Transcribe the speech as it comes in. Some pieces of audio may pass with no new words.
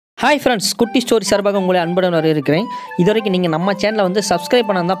Hi friends, Kutty story சார்பாக உங்களை அன்புடன் வரவேற்கிறேன். இதுவரைக்கும் நீங்கள் நம்ம சேனலை வந்து சப்ஸ்கிரைப்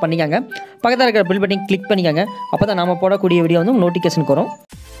பண்ணாம தான் பண்ணிக்கங்க. பக்கத்தில் இருக்கிற பெல் பட்டனை கிளிக் பண்ணிக்கங்க. அப்பதான் நாம போடக்கூடிய வீடியோ வந்து நோட்டிஃபிகேஷன் வரும்.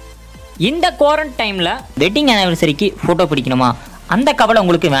 இந்த குவாரண்டைனில் வெட்டிங் ஆனிவர்சரிக்கு ஃபோட்டோ பிடிக்கணுமா? அந்த கவலை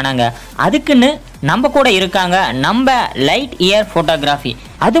உங்களுக்கு வேணாங்க. அதுக்குன்னு நம்ம கூட இருக்காங்க நம்ம லைட் இயர் ஃபோட்டோகிராஃபி.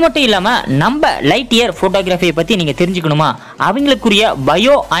 அது மட்டும் இல்லாமல் நம்ம லைட் இயர் ஃபோட்டோகிராஃபியை பற்றி நீங்கள் தெரிஞ்சுக்கணுமா? அவங்களுக்குரிய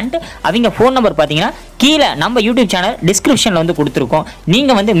பயோ அண்ட் அவங்க ஃபோன் நம்பர் பார்த்தீங்கன்னா கீழே நம்ம யூடியூப் சேனல் டிஸ்கிரிப்ஷனில் வந்து கொடுத்துருக்கோம்.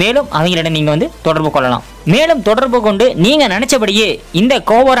 நீங்கள் வந்து மேலும் அவங்களிடம் நீங்கள் வந்து தொடர்பு கொள்ளலாம். மேலும் தொடர்பு கொண்டு நீங்கள் நினச்சபடியே இந்த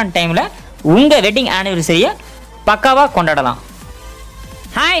கோவரன் டைமில் உங்கள் வெட்டிங் ஆனிவர்சரியை பக்காவாக கொண்டாடலாம்.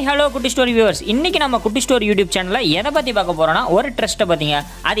 ஹாய் ஹலோ குட்டி ஸ்டோரி வியூவர்ஸ். இன்றைக்கி நம்ம குட்டி ஸ்டோரி யூடியூப் சேனலில் எதை பற்றி பார்க்க போகிறோன்னா ஒரு ட்ரஸ்ட்டை பார்த்தீங்க.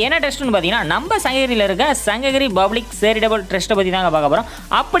 அது என்ன ட்ரஸ்ட்டுன்னு பார்த்தீங்கன்னா நம்ம சங்ககிரியில் இருக்க சங்ககிரி பப்ளிக் சேரிட்டபிள் ட்ரஸ்ட்டை பற்றி தாங்க பார்க்க போகிறோம்.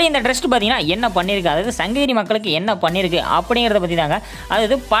 அப்படி இந்த ட்ரஸ்ட் பார்த்தீங்கன்னா என்ன பண்ணியிருக்கு, அதாவது சங்ககிரி மக்களுக்கு என்ன பண்ணியிருக்கு அப்படிங்கிறத பற்றி தாங்க.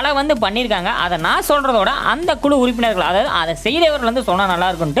 அதாவது பல வந்து பண்ணியிருக்காங்க. அதை நான் சொல்கிறதோட அந்த குழு உறுப்பினர்கள், அதாவது அதை செய்தவர்கள் வந்து சொன்னால்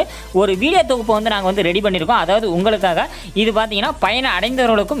நல்லாயிருக்குன்ட்டு ஒரு வீடியோ தொகுப்பை வந்து நாங்கள் வந்து ரெடி பண்ணியிருக்கோம். அதாவது உங்களுக்காக இது பார்த்தீங்கன்னா பயனை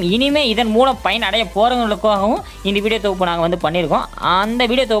அடைந்தவர்களுக்கும் இனிமேல் இதன் மூலம் பயன் அடைய போகிறவங்களுக்காகவும் இந்த வீடியோ தொகுப்பு நாங்கள் வந்து பண்ணியிருக்கோம். அந்த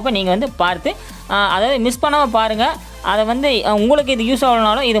வீடியோ தொகுப்பை நீங்கள் வந்து பார்த்து அதாவது மிஸ் பண்ணாமல் பாருங்கள். அதை வந்து உங்களுக்கு இது யூஸ்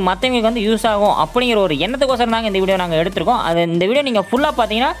ஆகலனாலும் இது மற்றவங்களுக்கு வந்து யூஸ் ஆகும் அப்படிங்கிற ஒரு எண்ணத்துக்கோசரம் தாங்க இந்த வீடியோ நாங்கள் எடுத்திருக்கோம். அது இந்த வீடியோ நீங்கள் ஃபுல்லாக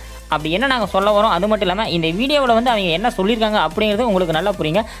பார்த்தீங்கன்னா அப்படி என்ன நாங்கள் சொல்ல வரோம், அது மட்டும் இல்லாமல் இந்த வீடியோவில் வந்து அவங்க என்ன சொல்லியிருக்காங்க அப்படிங்கிறது உங்களுக்கு நல்லா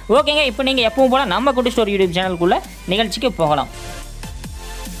புரியுங்க. ஓகேங்க, இப்போ நீங்கள் எப்பவும் போல் நம்ம குட்டி ஸ்டோரி யூடியூப் சேனலுக்குள்ளே நிகழ்ச்சிக்கு போகலாம்.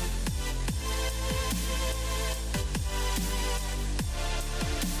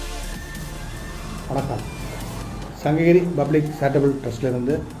 வணக்கம். சங்ககிரி பப்ளிக் சேரிட்டபிள்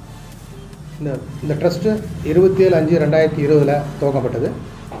ட்ரஸ்ட்லேருந்து இந்த ட்ரஸ்ட்டு 27/5/2020 துவங்கப்பட்டது.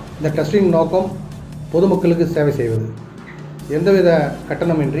 இந்த ட்ரஸ்டின் நோக்கம் பொதுமக்களுக்கு சேவை செய்வது. எந்தவித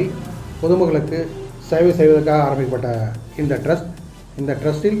கட்டணமின்றி பொதுமக்களுக்கு சேவை செய்வதற்காக ஆரம்பிக்கப்பட்ட இந்த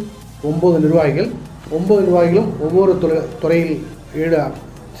ட்ரஸ்ட்டில் 9 நிர்வாகிகள். 9 நிர்வாகிகளும் ஒவ்வொரு துறையில்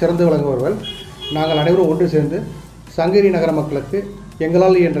சிறந்து விளங்குபவர்கள். நாங்கள் அனைவரும் ஒன்று சேர்ந்து சங்ககிரி நகர மக்களுக்கு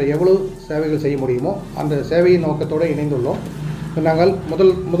எங்களால் என்ற எவ்வளவு சேவைகள் செய்ய முடியுமோ அந்த சேவையின் நோக்கத்தோடு இணைந்துள்ளோம். நாங்கள்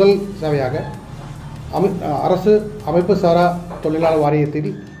முதல் சேவையாக அரசு அமைப்பு சாரா தொழிலாளர்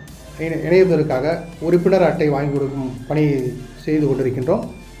வாரியத்தில் இணைவதற்காக உறுப்பினர் அட்டை வாங்கி கொடுக்கும் பணி செய்து கொண்டிருக்கின்றோம்.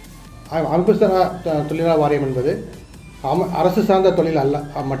 அமைப்பு சாரா தொழிலாளர் வாரியம் என்பது அரசு சார்ந்த தொழில்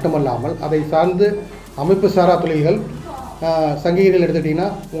மட்டுமல்லாமல் அதை சார்ந்து அமைப்பு சாரா தொழில்கள் சங்ககிரியில் எடுத்துக்கிட்டிங்கன்னா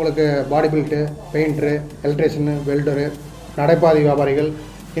உங்களுக்கு பாடி பில்ட்டு, பெயிண்டரு, எலக்ட்ரிஷியனு, வெல்டரு, நடைபாதை வியாபாரிகள்,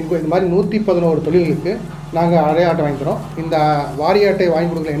 இந்த மாதிரி 111 தொழில்களுக்கு நாங்கள் அடையாள அட்டை வாங்கி தரோம். இந்த வாரிய அட்டை வாங்கி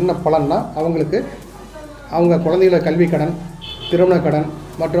கொடுக்கல என்ன பலன்னா அவங்களுக்கு அவங்க குழந்தைகள கல்வி கடன், திருமண கடன்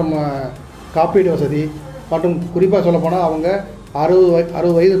மற்றும் காப்பீடு வசதி மற்றும் குறிப்பாக சொல்லப்போனால் அவங்க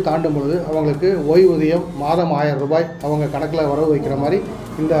 60 வயது தாண்டும் பொழுது அவங்களுக்கு ஓய்வூதியம் மாதம் 1000 ரூபாய் அவங்க கணக்கில் வரவு வைக்கிற மாதிரி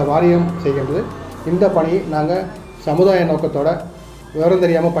இந்த வாரியம் செய்கின்றது. இந்த பணி நாங்கள் சமுதாய நோக்கத்தோட விவரம்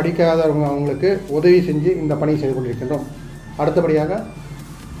தெரியாமல் படிக்காதவங்க அவங்களுக்கு உதவி செஞ்சு இந்த பணியை செய்து கொண்டிருக்கின்றோம். அடுத்தபடியாக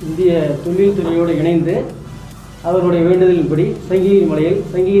இந்திய தொழில் துறையோடு இணைந்து அவர்களுடைய வேண்டுதலின்படி சங்ககிரி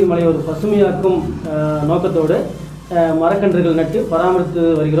மலையை ஒரு பசுமையாக்கும் நோக்கத்தோடு மரக்கன்றுகள் நட்டு பராமரித்து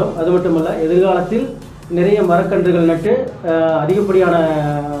வருகிறோம். அது மட்டுமல்ல, எதிர்காலத்தில் நிறைய மரக்கன்றுகள் நட்டு அதிகப்படியான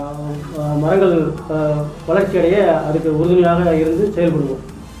மரங்கள் வளர்ச்சியடைய அதுக்கு உறுதுணையாக இருந்து செயல்படுவோம்.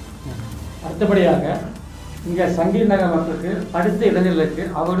 அடுத்தபடியாக இங்கே சங்ககிரி நகர மக்களுக்கு அடுத்த இளைஞர்களுக்கு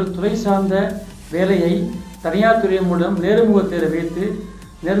அவர்கள் துறை சார்ந்த வேலையை தனியார் துறை மூலம் நேர்முகத்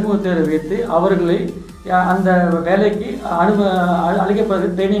தேர்வு வைத்து அவர்களை அந்த வேலைக்கு அளிக்கப்படுறது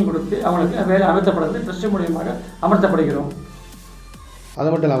ட்ரைனிங் கொடுத்து அவங்களுக்கு வேலை அமர்த்தப்படுறது ட்ரஸ்ட் மூலியமாக அமர்த்தப்படுகிறோம். அது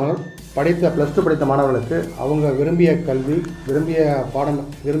மட்டும் இல்லாமல் +2 படித்த மாணவர்களுக்கு அவங்க விரும்பிய கல்வி,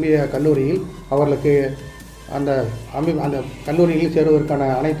 விரும்பிய கல்லூரியில் அவர்களுக்கு அந்த கல்லூரியில் சேருவதற்கான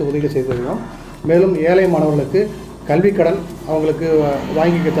அனைத்து உதவிகள் செய்து வருகிறோம். மேலும் ஏழை மாணவர்களுக்கு கல்வி கடன் அவங்களுக்கு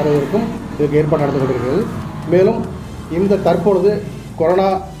வாங்கி தருவதற்கும் இதுக்கு ஏற்பாடு நடந்து கொண்டிருக்கிறது. மேலும் இந்த தற்பொழுது கொரோனா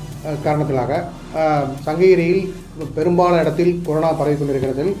காரணத்தினாக சங்ககிரியில் பெரும்பாலான இடத்தில் கொரோனா பரவி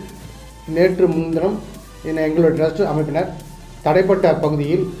கொண்டிருக்கிறது. நேற்று முன்தினம் எங்களுடைய ட்ரஸ்ட் அமைப்பினர்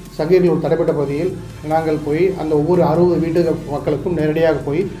சங்ககிரியில் ஒரு தடைப்பட்ட பகுதியில் நாங்கள் போய் அந்த ஒவ்வொரு 60 வீட்டு மக்களுக்கும் நேரடியாக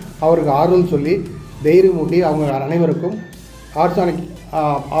போய் அவருக்கு ஆறுதல் சொல்லி தைரியம் ஊட்டி அவங்க அனைவருக்கும் ஆர்கானிக்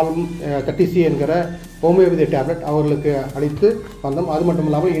ஆல்பம் 30C என்கிற ஹோமியோபதி டேப்லெட் அவர்களுக்கு அளித்து வந்தோம். அது மட்டும்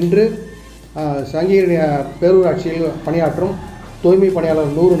இல்லாமல் இன்று சங்ககிரி பேரூராட்சியில் பணியாற்றும் தூய்மை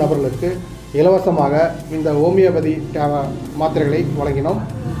பணியாளர் 100 நபர்களுக்கு இலவசமாக இந்த ஹோமியோபதி மாத்திரைகளை வழங்கினோம்.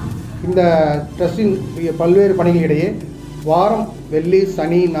 இந்த ட்ரஸ்டின் பல்வேறு பணிகளிடையே வாரம் வெள்ளி,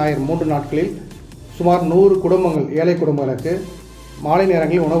 சனி, ஞாயிறு 3 நாட்களில் சுமார் 100 குடும்பங்கள், ஏழை குடும்பங்களுக்கு மாலை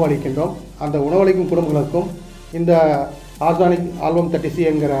நேரங்களில் உணவு அளிக்கின்றோம். அந்த உணவளிக்கும் குடும்பங்களுக்கும் இந்த ஆர்கானிக் ஆல்பம் 30C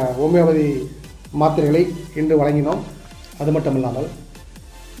என்கிற ஹோமியோபதி மாத்திரைகளை இன்று வழங்கினோம். அது மட்டும் இல்லாமல்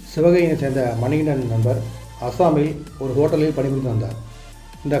சிவகையை சேர்ந்த மணிகண்டன் நண்பர் அஸ்ஸாமில் ஒரு ஹோட்டலில் பணிபுரிந்து வந்தார்.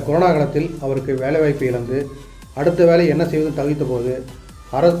 இந்த கொரோனா காலத்தில் அவருக்கு வேலைவாய்ப்பு இழந்து அடுத்த வேலை என்ன செய்வது தவித்த போது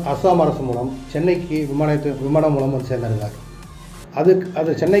அஸ்ஸாம் அரசு மூலம் சென்னைக்கு விமானம் மூலம் வந்து சேர்ந்திருந்தார்.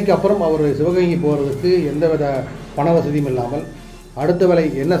 அது சென்னைக்கு அப்புறம் அவர் சிவகங்கை போகிறதுக்கு எந்தவித பண வசதியும் இல்லாமல் அடுத்த வேலை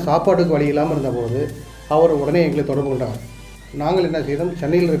என்ன சாப்பாட்டுக்கு வழி இல்லாமல் இருந்தபோது அவர் உடனே எங்களை தொடர்பு கொண்டார். நாங்கள் என்ன செய்தோம்,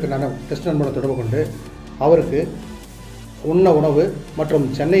 சென்னையில் இருக்கிற டெஸ்ட் நண்பனை தொடர்பு கொண்டு அவருக்கு உண்ண உணவு மற்றும்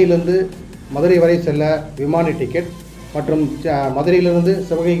சென்னையிலிருந்து மதுரை வரை செல்ல விமான டிக்கெட் மற்றும் மதுரையிலிருந்து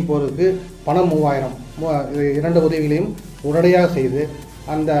சிவகங்கைக்கு போகிறதுக்கு பணம் 3000 இரண்டு உதவிகளையும் உடனடியாக செய்து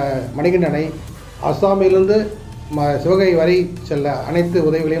அந்த மணிகண்டனை அஸ்ஸாமிலிருந்து சிவகங்கை வரை செல்ல அனைத்து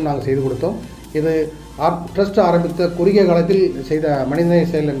உதவிகளையும் நாங்கள் செய்து கொடுத்தோம். இது ட்ரஸ்ட் ஆரம்பித்த குறுகிய காலத்தில் செய்த மனிதநேய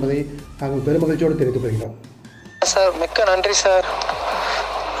செயல் என்பதை நாங்கள் பெருமகிழ்ச்சியோடு தெரிவித்துக் கொள்கிறோம். சார் மிக்க நன்றி சார்.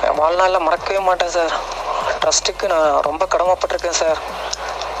 வாழ்நாளில் மறக்கவே மாட்டேன் சார். ட்ரஸ்ட்டுக்கு நான் ரொம்ப கடமைப்பட்டிருக்கேன் சார்.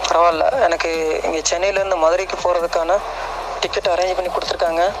 பரவாயில்ல, எனக்கு இங்கே சென்னையிலேருந்து மதுரைக்கு போகிறதுக்கான டிக்கெட் அரேஞ்ச் பண்ணி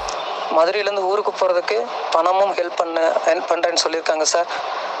கொடுத்துருக்காங்க. மதுரையிலேருந்து ஊருக்கு போகிறதுக்கு பணமும் ஹெல்ப் பண்ணுறேன்னு சொல்லியிருக்காங்க சார்.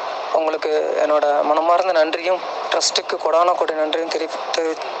 உங்களுக்கு என்னோட மனமார்ந்த நன்றியும் ட்ரஸ்ட்டுக்கு கொடான கொடி நன்றியும்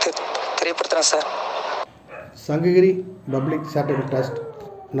தெரியப்படுத்துகிறேன் sir. Sankagiri public charitable trust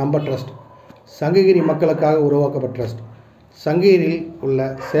நம்ம ட்ரஸ்ட் சங்ககிரி மக்களுக்காக உருவாக்கப்பட்ட ட்ரஸ்ட். சங்ககிரியில் உள்ள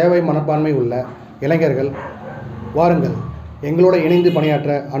சேவை மனப்பான்மை உள்ள இளைஞர்கள் வாருங்கள், எங்களோடு இணைந்து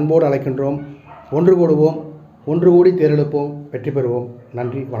பணியாற்ற அன்போடு அழைக்கின்றோம். ஒன்று கூடுவோம், ஒன்று கூடி தேர்ந்தெடுப்போம், வெற்றி பெறுவோம்.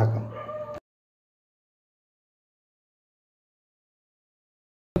 நன்றி, வணக்கம்.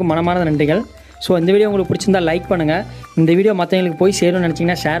 மனமார்ந்த நன்றிகள். ஸோ இந்த வீடியோ உங்களுக்கு பிடிச்சிருந்தால் லைக் பண்ணுங்கள். இந்த வீடியோ மற்றவங்களுக்கு போய் சேரும்னு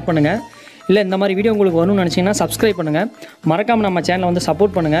நினச்சிங்கன்னா ஷேர் பண்ணுங்கள். இல்லை இந்த மாதிரி வீடியோ உங்களுக்கு வரணும்னு நினச்சிங்கன்னா சப்ஸ்கிரைப் பண்ணுங்கள். மறக்காமல் நம்ம சேனலை வந்து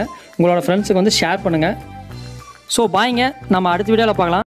சப்போர்ட் பண்ணுங்கள். உங்களோட ஃப்ரெண்ட்ஸுக்கு வந்து ஷேர் பண்ணுங்கள். ஸோ பாய்ங்க, நம்ம அடுத்த வீடியோவில் பார்க்கலாம்.